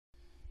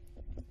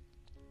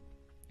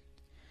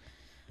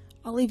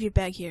I'll leave your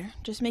bag here.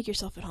 Just make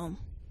yourself at home.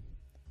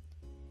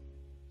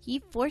 He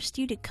forced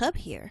you to come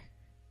here.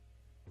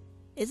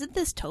 Isn't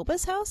this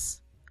Toma's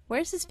house?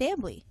 Where's his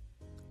family?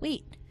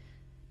 Wait,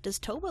 does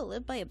Toma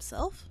live by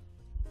himself?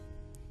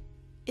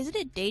 Isn't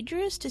it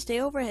dangerous to stay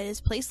over at his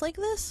place like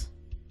this?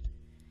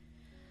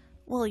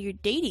 Well, you're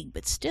dating,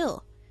 but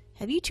still.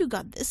 Have you two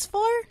gone this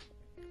far?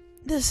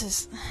 This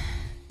is...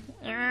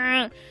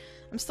 I'm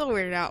still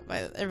weirded out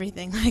by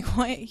everything. Like,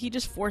 why? He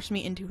just forced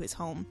me into his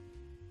home.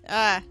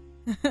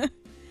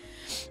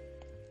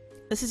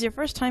 This is your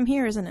first time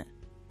here, isn't it?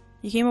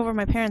 You came over to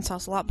my parents'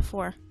 house a lot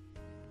before.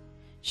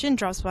 Shin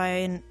drops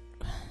by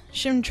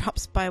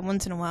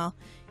once in a while,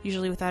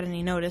 usually without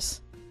any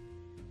notice.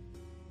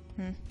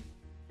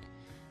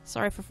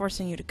 Sorry for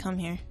forcing you to come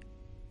here.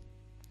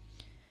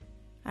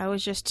 I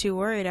was just too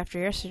worried after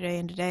yesterday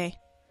and today.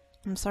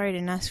 I'm sorry I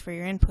didn't ask for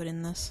your input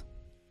in this.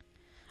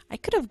 I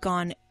could have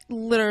gone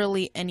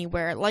literally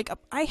anywhere. Like,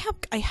 I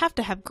have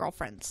to have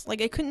girlfriends.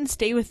 Like, I couldn't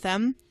stay with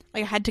them.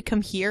 Like, I had to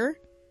come here.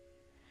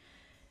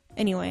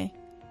 Anyway,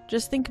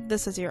 just think of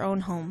this as your own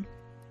home.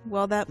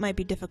 Well, that might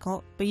be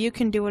difficult, but you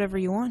can do whatever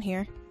you want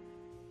here.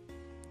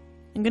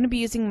 I'm gonna be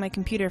using my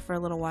computer for a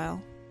little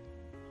while.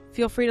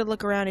 Feel free to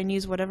look around and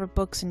use whatever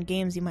books and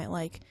games you might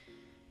like.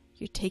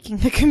 You're taking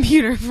the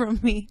computer from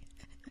me.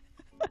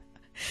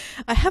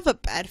 I have a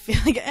bad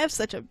feeling. I have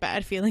such a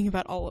bad feeling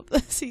about all of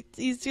this.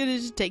 He's gonna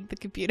just take the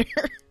computer.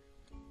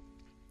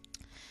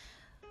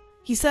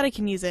 He said I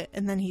can use it,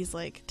 and then he's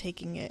like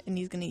taking it, and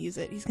he's gonna use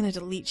it. He's gonna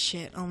delete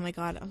shit. Oh my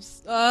god.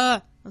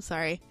 I'm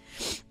sorry.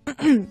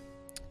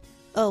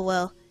 Oh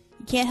well,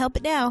 you can't help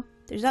it now.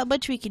 There's not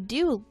much we can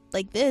do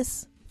like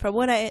this,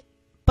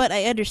 but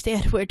I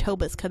understand where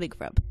Toma's coming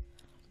from.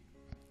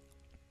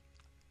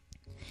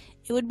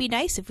 It would be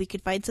nice if we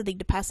could find something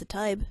to pass the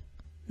time.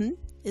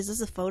 Is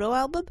this a photo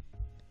album?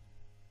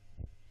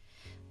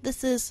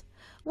 This is...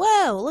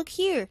 Wow, look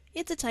here!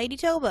 It's a tiny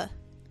Toma.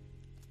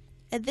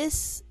 And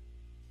this...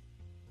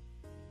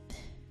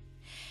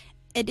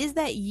 And is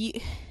that you?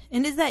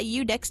 And is that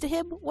you next to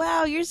him?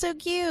 Wow, you're so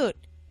cute!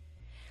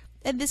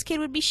 And this kid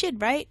would be Shin,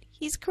 right?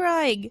 He's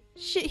crying.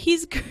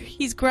 He's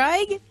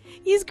crying?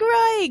 He's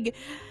crying!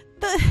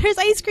 There's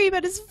ice cream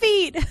at his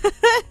feet!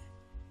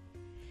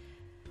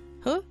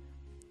 Huh?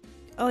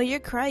 Oh, you're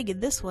crying in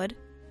this one.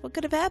 What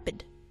could have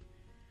happened?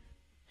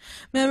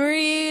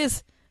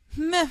 Memories!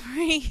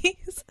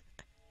 Memories!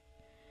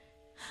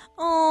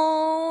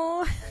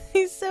 Oh,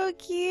 he's so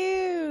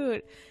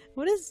cute!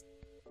 What is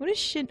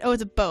Shin? Oh,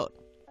 it's a boat.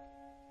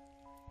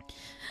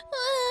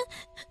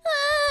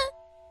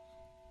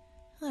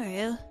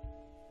 Alright.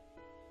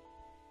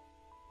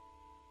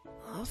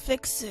 I'll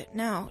fix it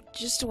now.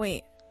 Just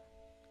wait.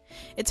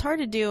 It's hard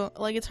to do.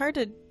 Like,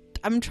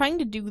 I'm trying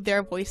to do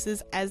their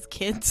voices as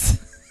kids.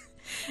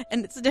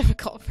 And it's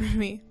difficult for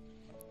me.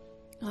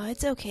 Oh,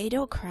 it's okay.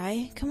 Don't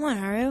cry. Come on,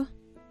 Haru.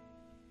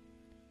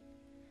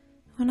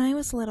 When I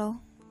was little,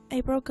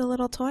 I broke a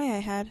little toy I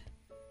had.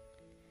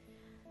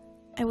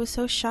 I was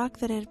so shocked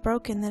that it had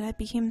broken that I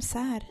became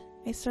sad.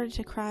 I started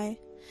to cry.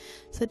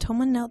 So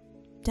Toma knelt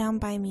down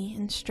by me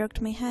and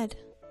stroked my head.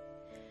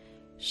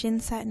 Shin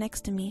sat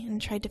next to me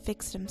and tried to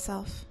fix it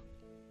himself.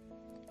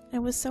 I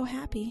was so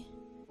happy.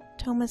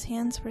 Toma's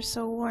hands were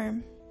so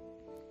warm.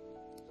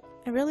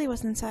 I really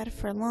wasn't sad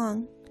for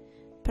long,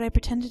 but I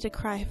pretended to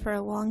cry for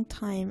a long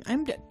time.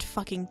 I'm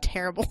fucking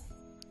terrible.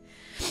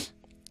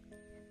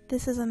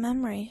 This is a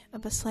memory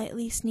of a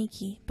slightly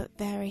sneaky but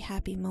very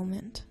happy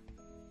moment.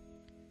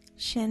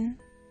 Shin,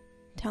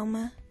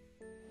 Toma.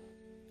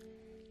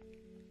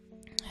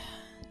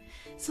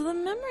 So the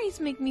memories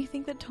make me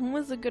think that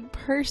Toma's a good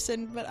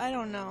person, but I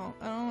don't know.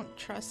 I don't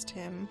trust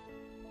him.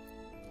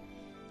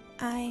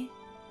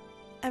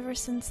 Ever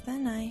since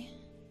then,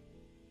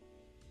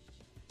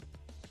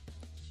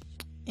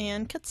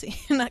 And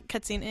cutscene. Not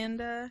cutscene,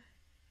 and,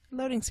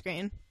 loading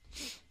screen.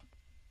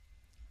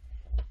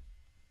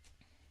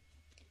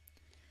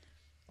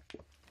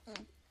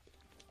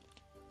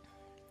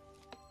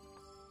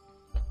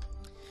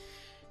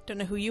 Don't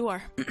know who you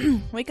are.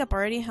 Wake up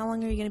already. How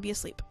long are you gonna be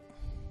asleep?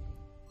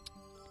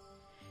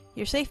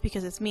 You're safe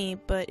because it's me,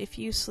 but if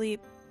you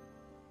sleep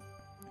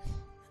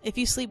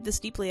this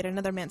deeply at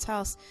another man's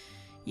house,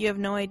 you have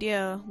no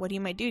idea what he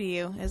might do to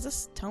you. Is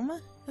this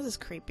Toma? This is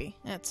creepy.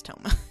 That's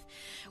Toma.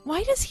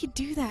 Why does he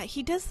do that?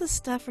 He does this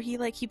stuff where he,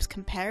 like, keeps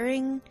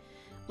comparing,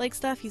 like,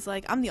 stuff. He's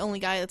like, I'm the only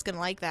guy that's gonna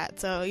like that,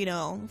 so, you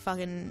know,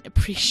 fucking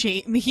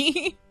appreciate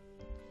me.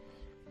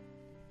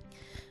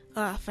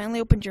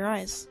 Finally opened your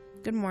eyes.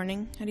 Good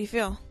morning. How do you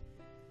feel?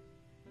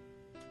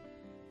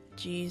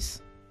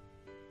 Jeez.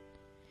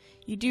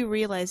 You do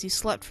realize you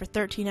slept for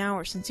 13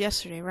 hours since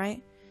yesterday,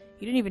 right?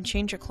 You didn't even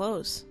change your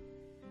clothes.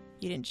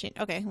 You didn't change.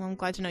 Okay, well, I'm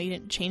glad to know you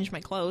didn't change my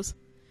clothes.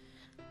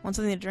 Want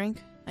something to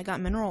drink? I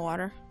got mineral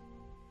water.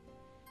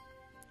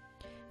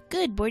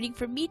 Good morning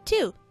for me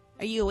too.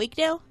 Are you awake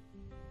now?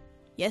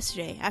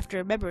 Yesterday, after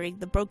remembering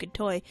the broken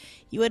toy,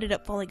 you ended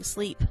up falling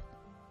asleep.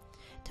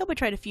 Toma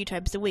tried a few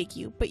times to wake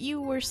you, but you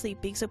were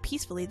sleeping so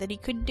peacefully that he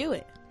couldn't do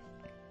it.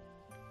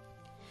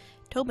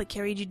 Toma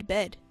carried you to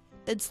bed.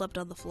 then slept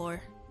on the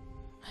floor.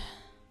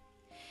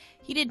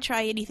 He didn't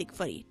try anything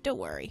funny, don't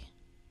worry.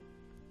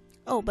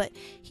 Oh, but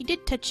he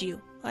did touch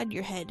you on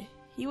your head.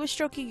 He was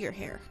stroking your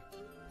hair.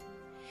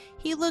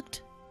 He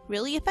looked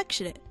really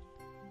affectionate.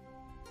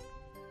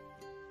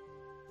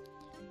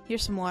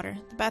 Here's some water.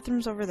 The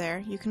bathroom's over there.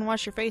 You can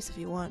wash your face if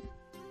you want.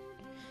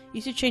 You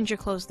should change your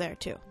clothes there,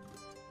 too.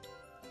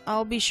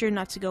 I'll be sure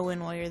not to go in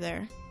while you're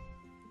there.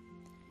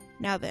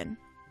 Now then,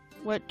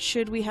 what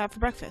should we have for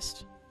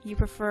breakfast? You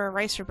prefer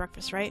rice for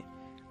breakfast, right?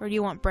 Or do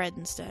you want bread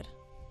instead?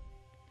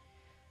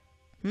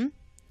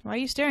 Why are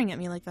you staring at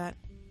me like that?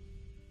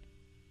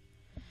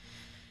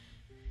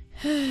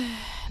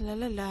 La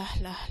la la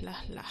la la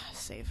la.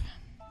 Save.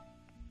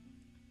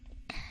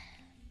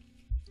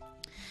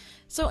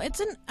 So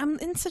I'm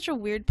in such a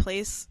weird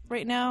place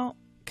right now,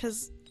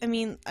 because, I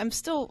mean, I'm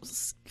still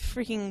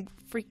freaking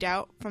freaked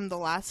out from the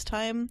last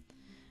time,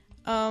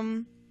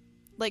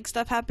 like,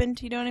 stuff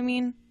happened, you know what I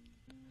mean?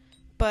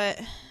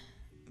 But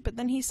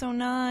then he's so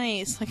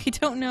nice, like, I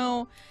don't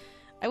know,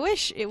 I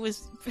wish it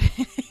was,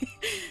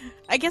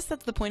 I guess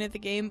that's the point of the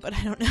game, but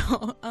I don't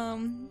know,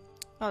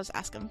 I'll just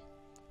ask him.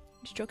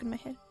 Just joking my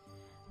head.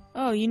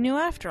 Oh, you knew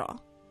after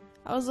all.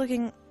 I was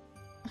looking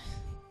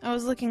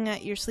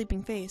at your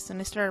sleeping face, and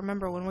I started to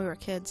remember when we were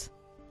kids.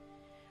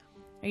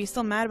 Are you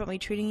still mad about me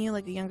treating you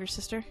like a younger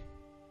sister?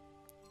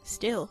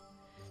 Still?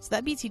 So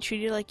that means he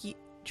treated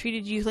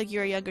you like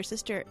you're a younger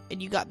sister,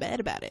 and you got mad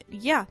about it.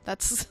 Yeah,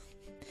 that's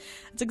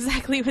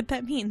exactly what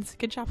that means.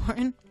 Good job,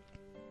 Warren.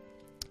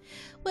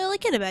 Well, I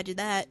can imagine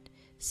that,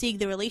 seeing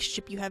the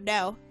relationship you have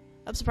now.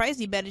 I'm surprised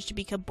you managed to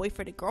become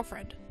boyfriend and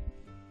girlfriend.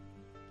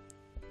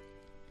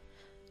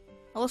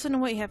 I'll listen to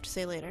what you have to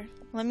say later.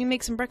 Let me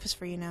make some breakfast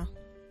for you now.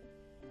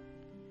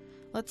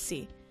 Let's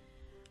see.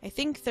 I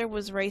think there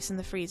was rice in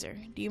the freezer.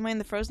 Do you mind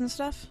the frozen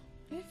stuff?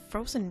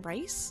 Frozen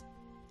rice?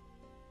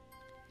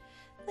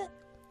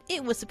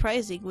 It was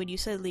surprising when you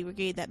suddenly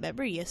regained that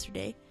memory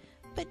yesterday,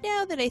 but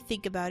now that I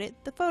think about it,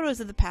 the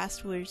photos of the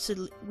past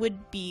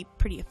would be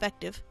pretty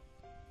effective.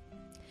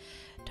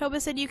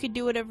 Toma said you could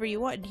do whatever you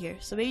want in here,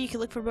 so maybe you can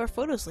look for more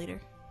photos later.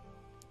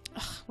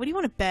 Ugh, what do you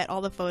want to bet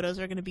all the photos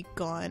are going to be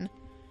gone?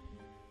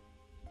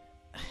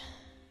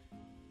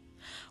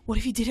 What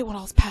if you did it when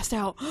I was passed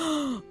out?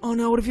 Oh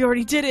no, what if you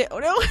already did it? Oh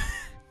no!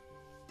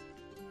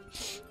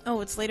 Oh,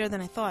 it's later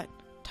than I thought.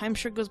 Time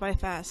sure goes by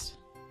fast.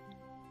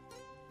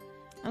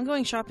 I'm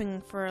going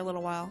shopping for a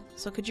little while,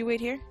 so could you wait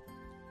here?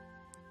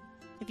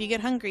 If you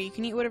get hungry, you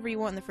can eat whatever you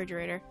want in the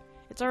refrigerator.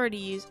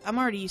 I'm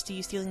already used to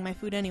you stealing my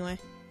food anyway.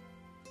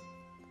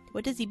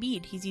 What does he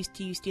mean, he's used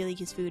to you stealing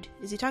his food?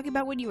 Is he talking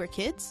about when you were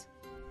kids?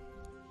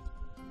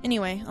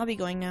 Anyway, I'll be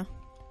going now.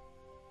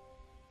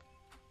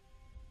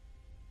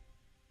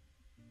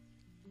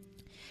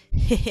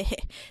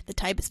 The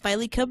time has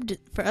finally come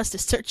for us to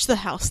search the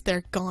house.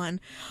 They're gone.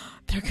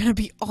 They're gonna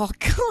be all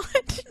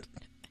gone.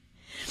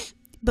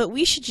 But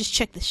we should just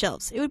check the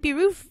shelves. It would be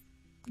rude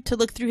to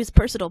look through his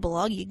personal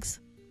belongings.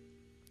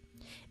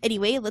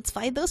 Anyway, let's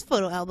find those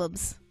photo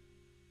albums.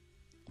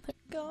 They're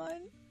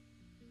gone.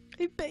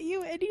 I bet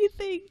you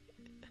anything.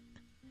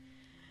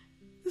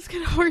 This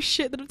kind of horse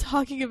shit that I'm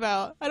talking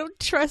about. I don't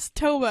trust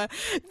Toma.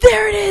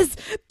 There it is!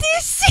 Do you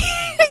see?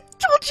 I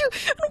told you!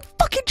 I don't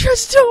fucking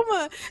trust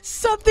Toma!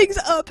 Something's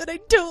up and I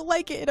don't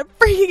like it and I'm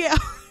freaking out.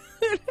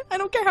 I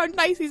don't care how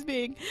nice he's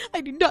being. I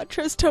do not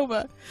trust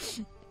Toma.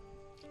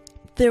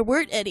 There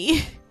weren't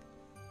any.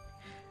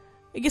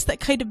 I guess that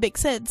kind of makes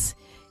sense.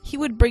 He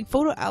wouldn't bring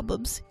photo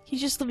albums.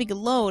 He's just living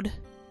alone.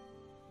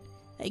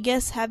 I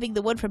guess having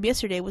the one from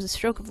yesterday was a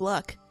stroke of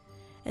luck.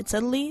 And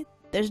suddenly,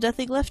 there's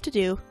nothing left to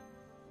do.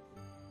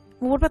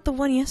 Well, what about the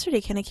one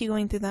yesterday? Can I keep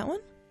going through that one?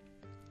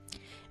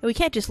 And we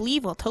can't just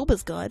leave while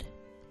Toma's gone.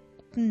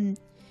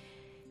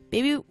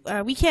 Maybe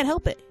we can't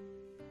help it.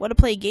 Want to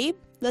play a game?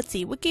 Let's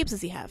see, what games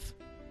does he have?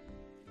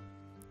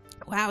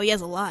 Wow, he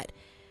has a lot.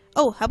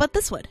 Oh, how about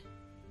this one?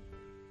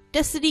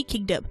 Destiny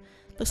Kingdom.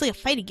 Looks like a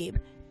fighting game. Do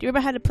you remember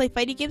how to play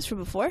fighting games from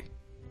before?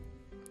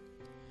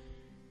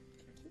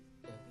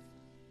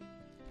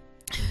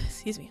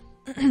 Excuse me.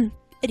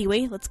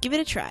 Anyway, let's give it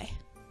a try.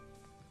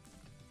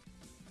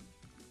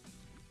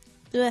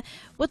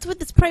 What's with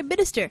this Prime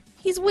Minister?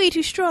 He's way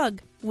too strong.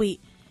 Wait,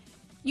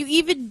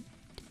 even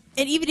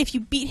if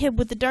you beat him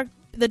with the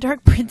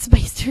Dark Prince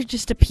Meister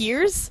just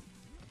appears?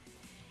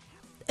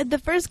 And the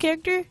first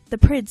character, the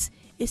Prince,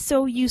 is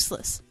so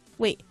useless.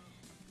 Wait,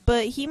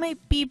 but he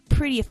might be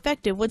pretty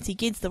effective once he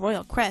gains the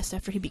royal crest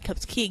after he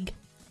becomes king.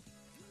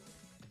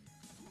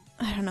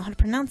 I don't know how to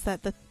pronounce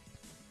that. The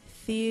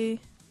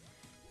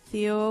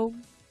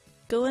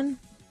Theogolan?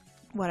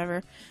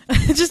 Whatever.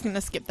 I'm just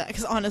gonna skip that,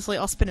 because honestly,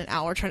 I'll spend an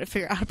hour trying to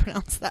figure out how to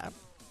pronounce that.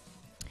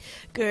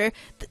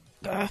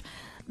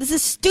 This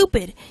is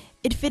stupid!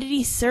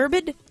 Infinity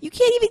Sermon? You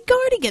can't even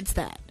guard against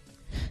that!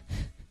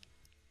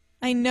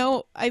 I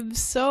know, I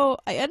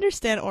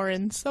understand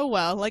Orin so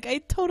well. Like, I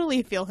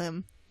totally feel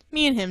him.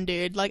 Me and him,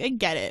 dude. Like, I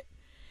get it.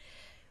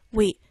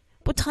 Wait,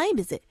 what time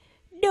is it?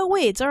 No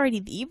way, it's already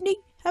the evening?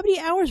 How many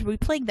hours were we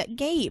playing that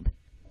game?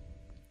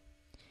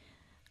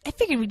 I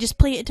figured we'd just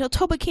play it until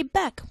Toma came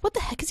back. What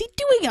the heck is he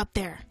doing out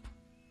there?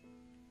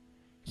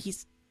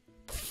 He's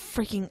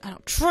freaking... I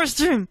don't trust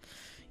him!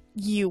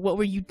 You, what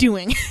were you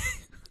doing?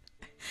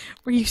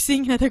 Were you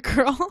seeing another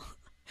girl?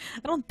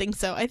 I don't think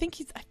so. I think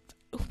he's...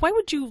 Why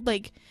would you,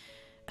 like...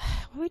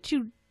 Why would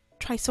you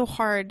try so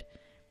hard?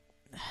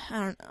 I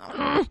don't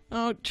know. I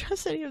don't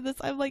trust any of this.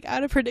 I'm, like,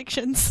 out of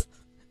predictions.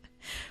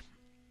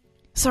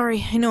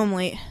 Sorry, I know I'm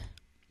late.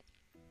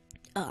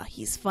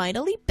 He's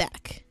finally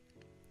back.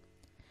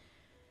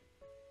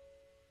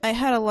 I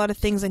had a lot of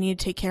things I need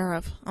to take care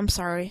of. I'm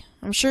sorry.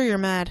 I'm sure you're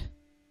mad.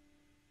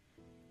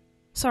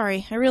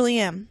 Sorry, I really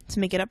am. To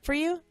make it up for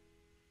you?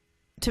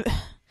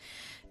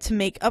 To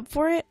make up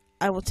for it,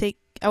 I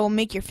will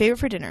make your favorite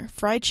for dinner.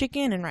 Fried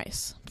chicken and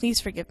rice. Please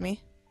forgive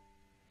me.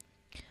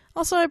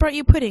 Also, I brought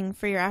you pudding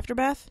for your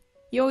afterbath.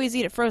 You always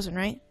eat it frozen,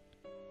 right?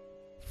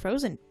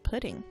 Frozen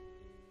pudding?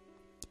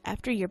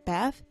 After your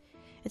bath?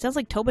 It sounds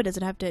like Toma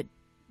doesn't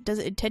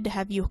intend to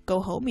have you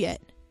go home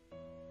yet.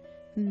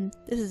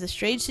 This is a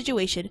strange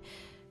situation,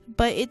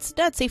 but it's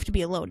not safe to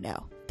be alone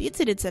now. The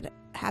incidents that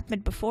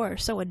happened before are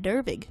so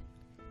unnerving.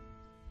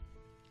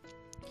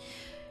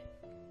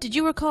 Did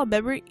you recall a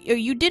memory? Or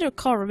you did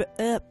recall?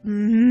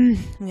 I'm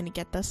gonna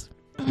get this.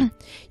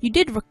 You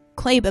did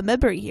reclaim a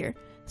memory here,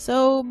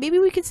 so maybe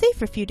we could stay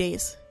for a few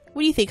days.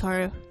 What do you think,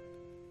 Haru?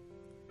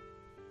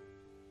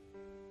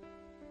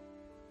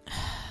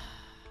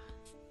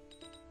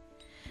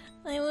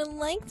 I would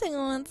like to go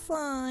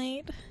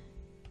outside.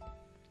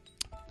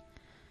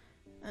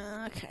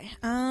 Okay.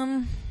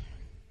 I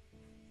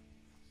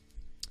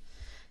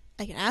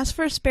can ask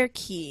for a spare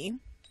key.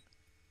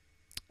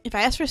 If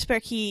I ask for a spare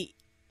key,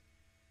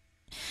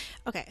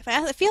 okay.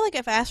 I feel like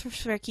if I ask for a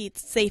spare key,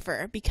 it's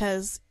safer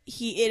because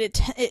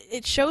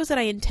it shows that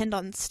I intend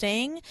on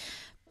staying,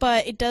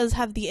 but it does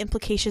have the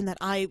implication that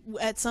I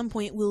at some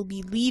point will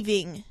be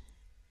leaving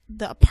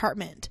the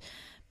apartment.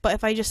 But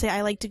if I just say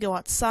I like to go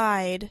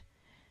outside,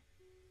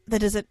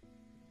 that doesn't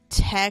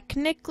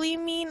technically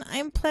mean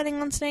I'm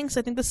planning on staying, so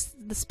I think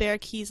the spare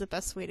key is the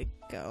best way to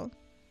go.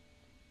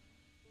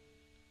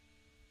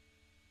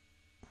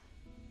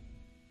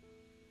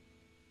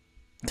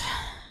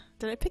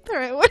 Did I pick the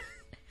right one?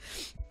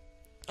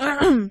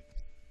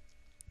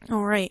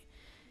 Alright.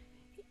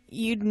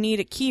 You'd need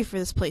a key for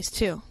this place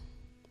too.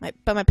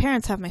 But my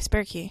parents have my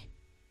spare key.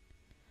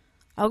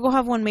 I'll go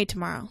have one made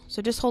tomorrow,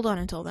 so just hold on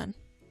until then.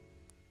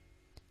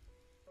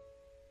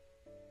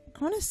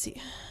 I want to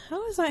see.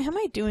 How am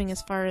I doing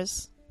as far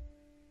as...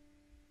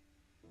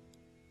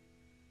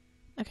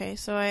 Okay,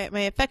 so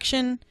my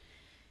affection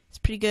is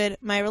pretty good.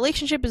 My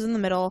relationship is in the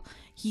middle.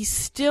 He's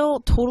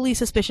still totally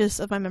suspicious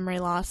of my memory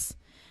loss.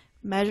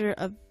 Measure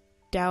of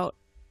doubt.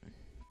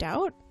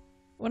 Doubt?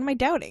 What am I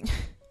doubting?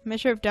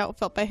 Measure of doubt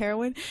felt by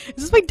heroin.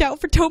 Is this my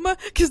doubt for Toma?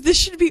 Because this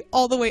should be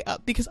all the way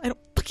up because I don't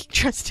fucking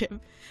trust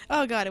him.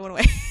 Oh god, it went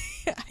away.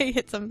 I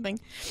hit something.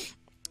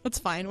 It's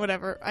fine,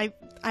 whatever.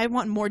 I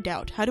want more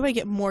doubt. How do I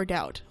get more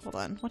doubt? Hold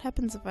on. What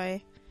happens if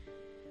I...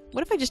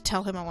 What if I just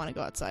tell him I want to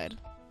go outside?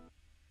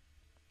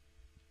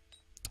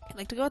 I'd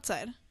like to go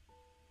outside.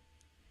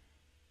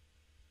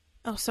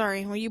 Oh,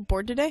 sorry. Were you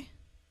bored today?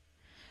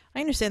 I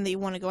understand that you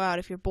want to go out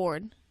if you're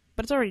bored,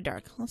 but it's already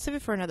dark. Let's save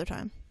it for another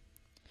time.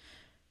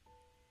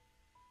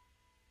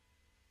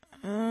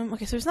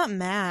 Okay, so he's not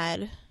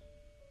mad.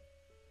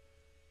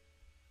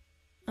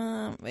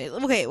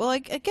 Okay, well, I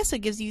guess it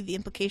gives you the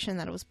implication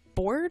that I was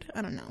bored?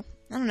 I don't know.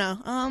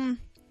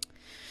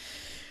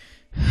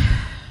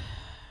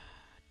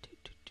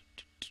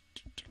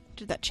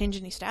 Did that change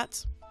any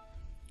stats?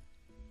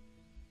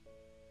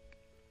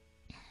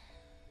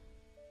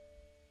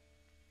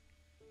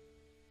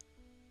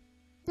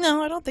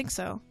 No, I don't think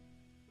so.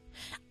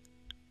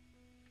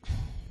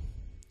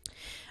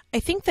 I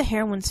think the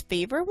heroine's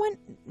favor went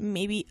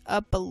maybe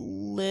up a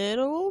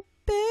little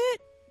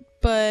bit,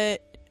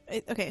 but...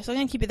 Okay, so I'm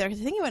gonna keep it there,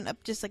 because I think it went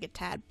up just like a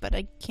tad, but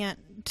I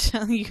can't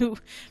tell you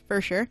for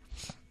sure.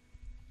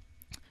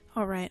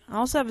 Alright, I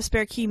also have a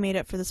spare key made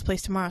up for this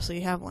place tomorrow, so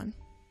you have one.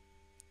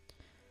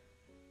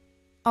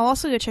 I'll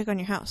also go check on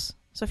your house,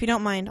 so if you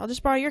don't mind, I'll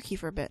just borrow your key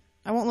for a bit.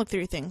 I won't look through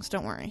your things,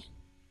 don't worry.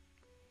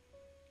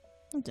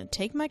 I'm gonna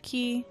take my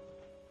key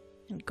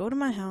and go to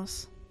my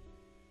house.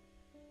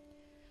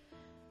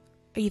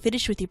 Are you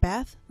finished with your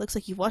bath? Looks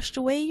like you've washed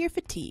away your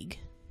fatigue.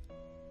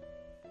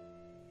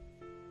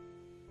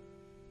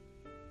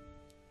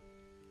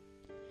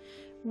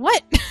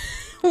 What?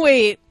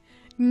 Wait.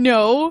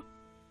 No.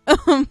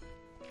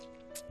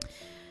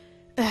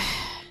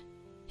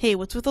 Hey,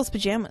 what's with those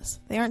pajamas?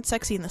 They aren't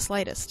sexy in the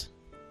slightest.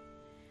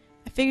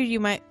 I figured you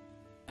might...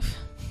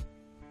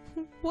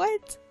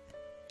 What?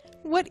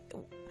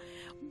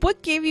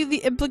 What gave you the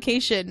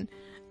implication?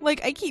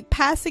 Like, I keep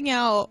passing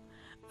out.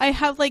 I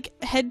have, like,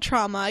 head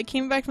trauma. I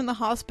came back from the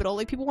hospital.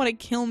 Like, people want to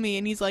kill me,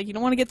 and he's like, you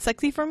don't want to get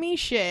sexy for me?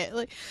 Shit.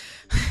 Like,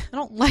 I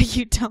don't like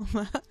you,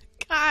 Toma.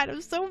 God,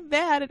 I'm so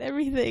bad at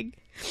everything.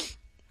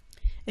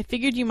 I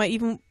figured you might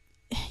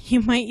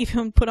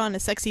even put on a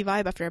sexy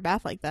vibe after a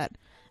bath like that.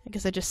 I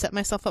guess I just set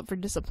myself up for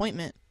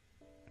disappointment.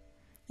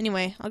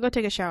 Anyway, I'll go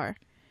take a shower.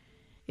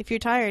 If you're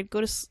tired,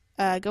 go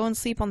and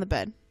sleep on the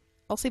bed.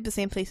 I'll sleep the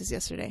same place as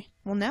yesterday.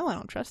 Well, now I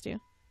don't trust you.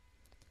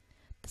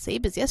 The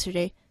same as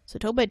yesterday, so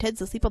Toba intends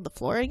to sleep on the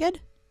floor again?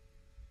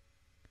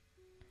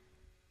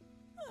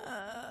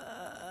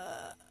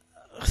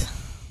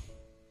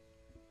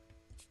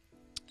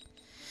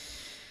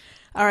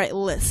 Alright,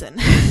 listen.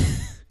 I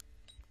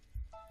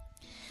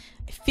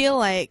feel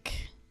like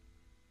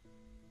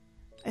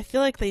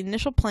the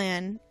initial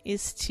plan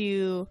is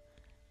to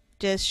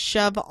just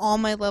shove all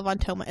my love on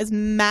Toma. As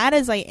mad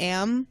as I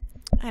am,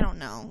 I don't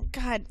know.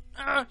 God,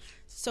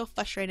 so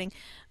frustrating.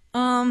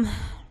 'Cause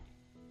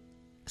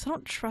I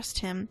don't trust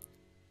him.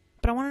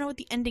 But I want to know what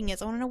the ending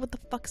is. I want to know what the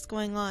fuck's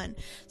going on.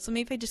 So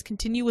maybe if I just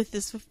continue with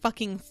this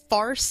fucking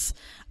farce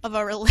of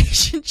a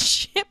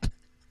relationship.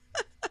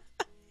 You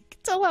can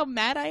tell how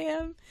mad I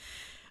am.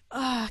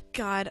 Oh,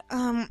 God.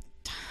 I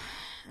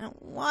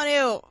don't want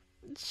to.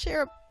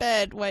 Share a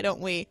bed. Why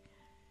don't we?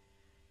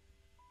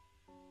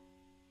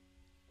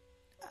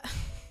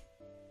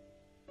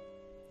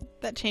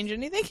 That change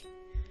anything?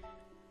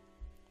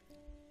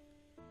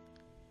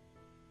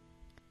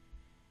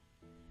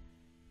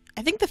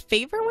 I think the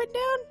favor went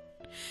down?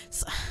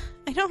 So,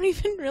 I don't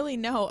even really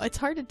know. It's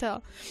hard to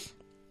tell.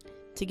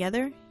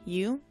 Together,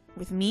 you,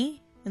 with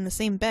me, in the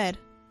same bed.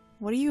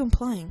 What are you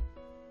implying?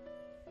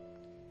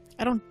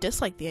 I don't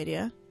dislike the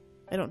idea.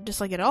 I don't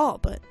dislike it at all,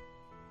 but...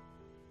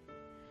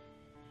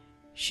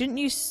 Shouldn't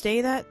you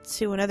say that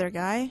to another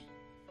guy?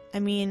 I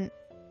mean...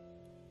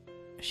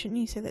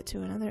 Shouldn't you say that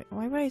to another...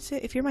 Why would I say...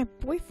 If you're my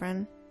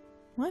boyfriend...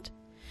 What?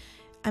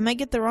 I might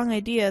get the wrong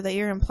idea that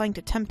you're implying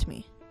to tempt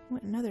me.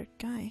 What, another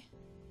guy?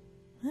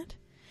 What?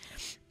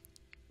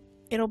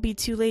 It'll be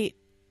too late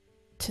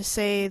to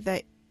say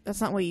that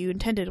that's not what you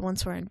intended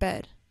once we're in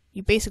bed.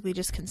 You basically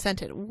just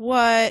consented.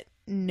 What?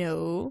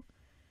 No.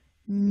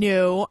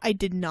 No, I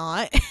did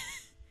not.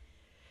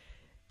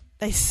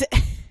 I said...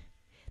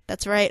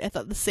 That's right, I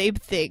thought the same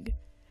thing.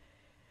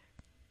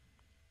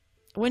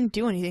 I wouldn't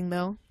do anything,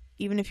 though.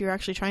 Even if you were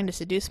actually trying to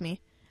seduce me.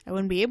 I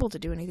wouldn't be able to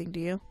do anything to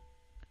you.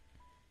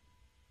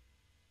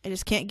 I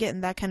just can't get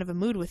in that kind of a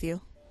mood with you.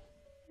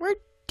 We're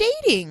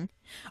dating!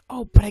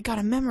 Oh, but I got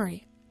a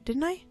memory.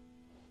 Didn't I?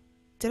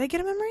 Did I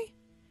get a memory?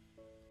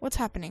 What's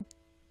happening?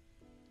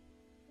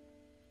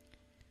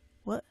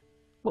 What?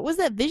 What was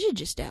that vision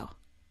just now?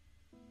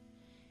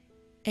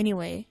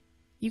 Anyway,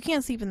 you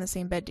can't sleep in the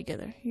same bed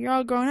together. You're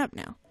all grown up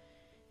now.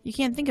 You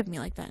can't think of me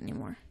like that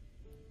anymore.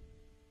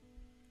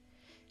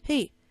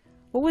 Hey,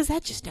 what was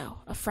that just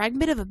now? A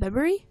fragment of a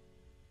memory?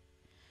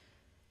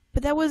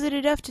 But that wasn't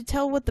enough to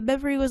tell what the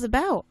memory was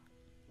about.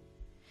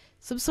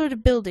 Some sort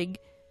of building,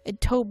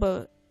 and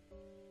Toma...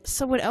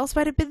 Someone else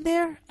might have been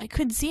there? I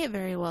couldn't see it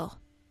very well.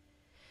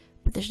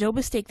 But there's no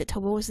mistake that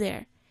Toma was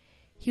there.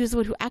 He was the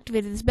one who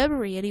activated this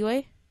memory,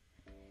 anyway.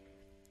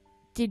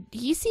 Did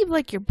he seem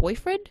like your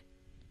boyfriend?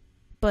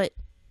 But...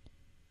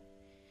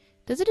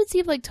 Doesn't it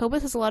seem like Toma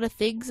has a lot of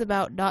things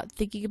about not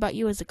thinking about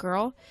you as a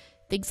girl?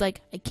 Things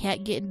like, I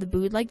can't get in the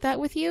mood like that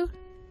with you?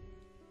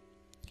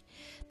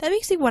 That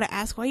makes me want to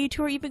ask why you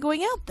two are even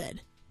going out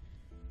then.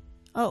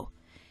 Oh,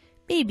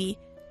 maybe,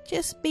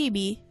 just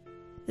maybe,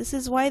 this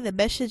is why the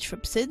message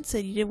from Sid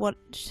said you didn't want...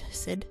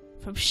 said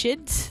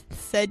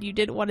you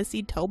didn't want to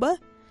see Toma?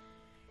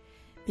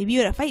 Maybe you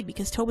had a fight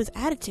because Toma's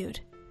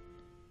attitude.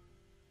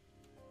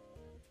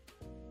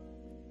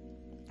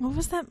 What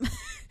was that?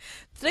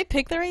 Did I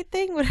pick the right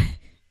thing?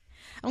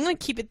 I'm gonna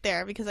keep it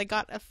there because I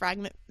got a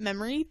fragment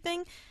memory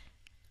thing.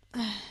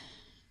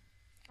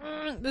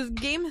 This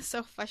game is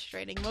so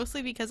frustrating,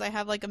 mostly because I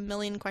have like a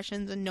million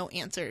questions and no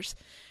answers.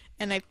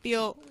 And I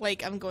feel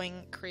like I'm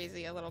going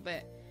crazy a little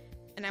bit.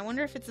 And I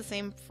wonder if it's the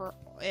same for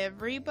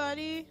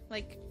everybody?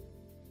 Like,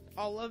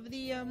 all of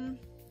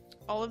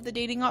the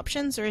dating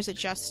options? Or is it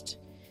just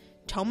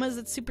Toma's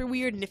that's super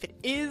weird? And if it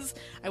is,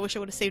 I wish I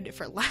would have saved it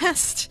for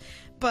last.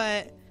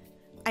 But...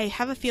 I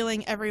have a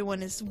feeling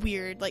everyone is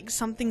weird, like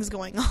something's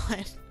going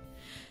on.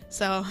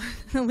 So,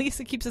 at least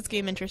it keeps this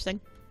game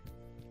interesting.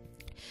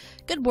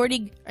 Good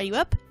morning, are you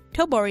up?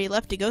 Toma already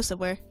left to go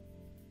somewhere.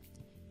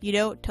 You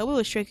know, Toma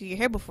was stroking your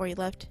hair before he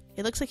left.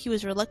 It looks like he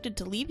was reluctant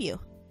to leave you.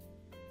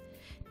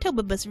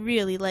 Toma must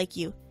really like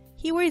you.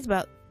 He worries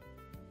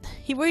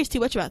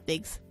too much about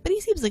things, but he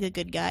seems like a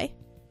good guy.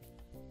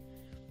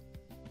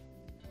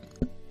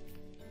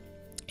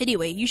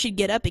 Anyway, you should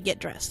get up and get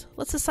dressed.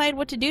 Let's decide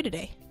what to do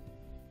today.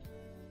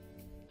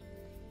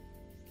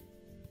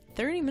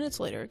 30 minutes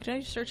later. Can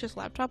I search this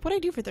laptop? What did I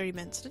do for 30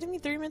 minutes? Did it take me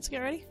 30 minutes to get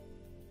ready?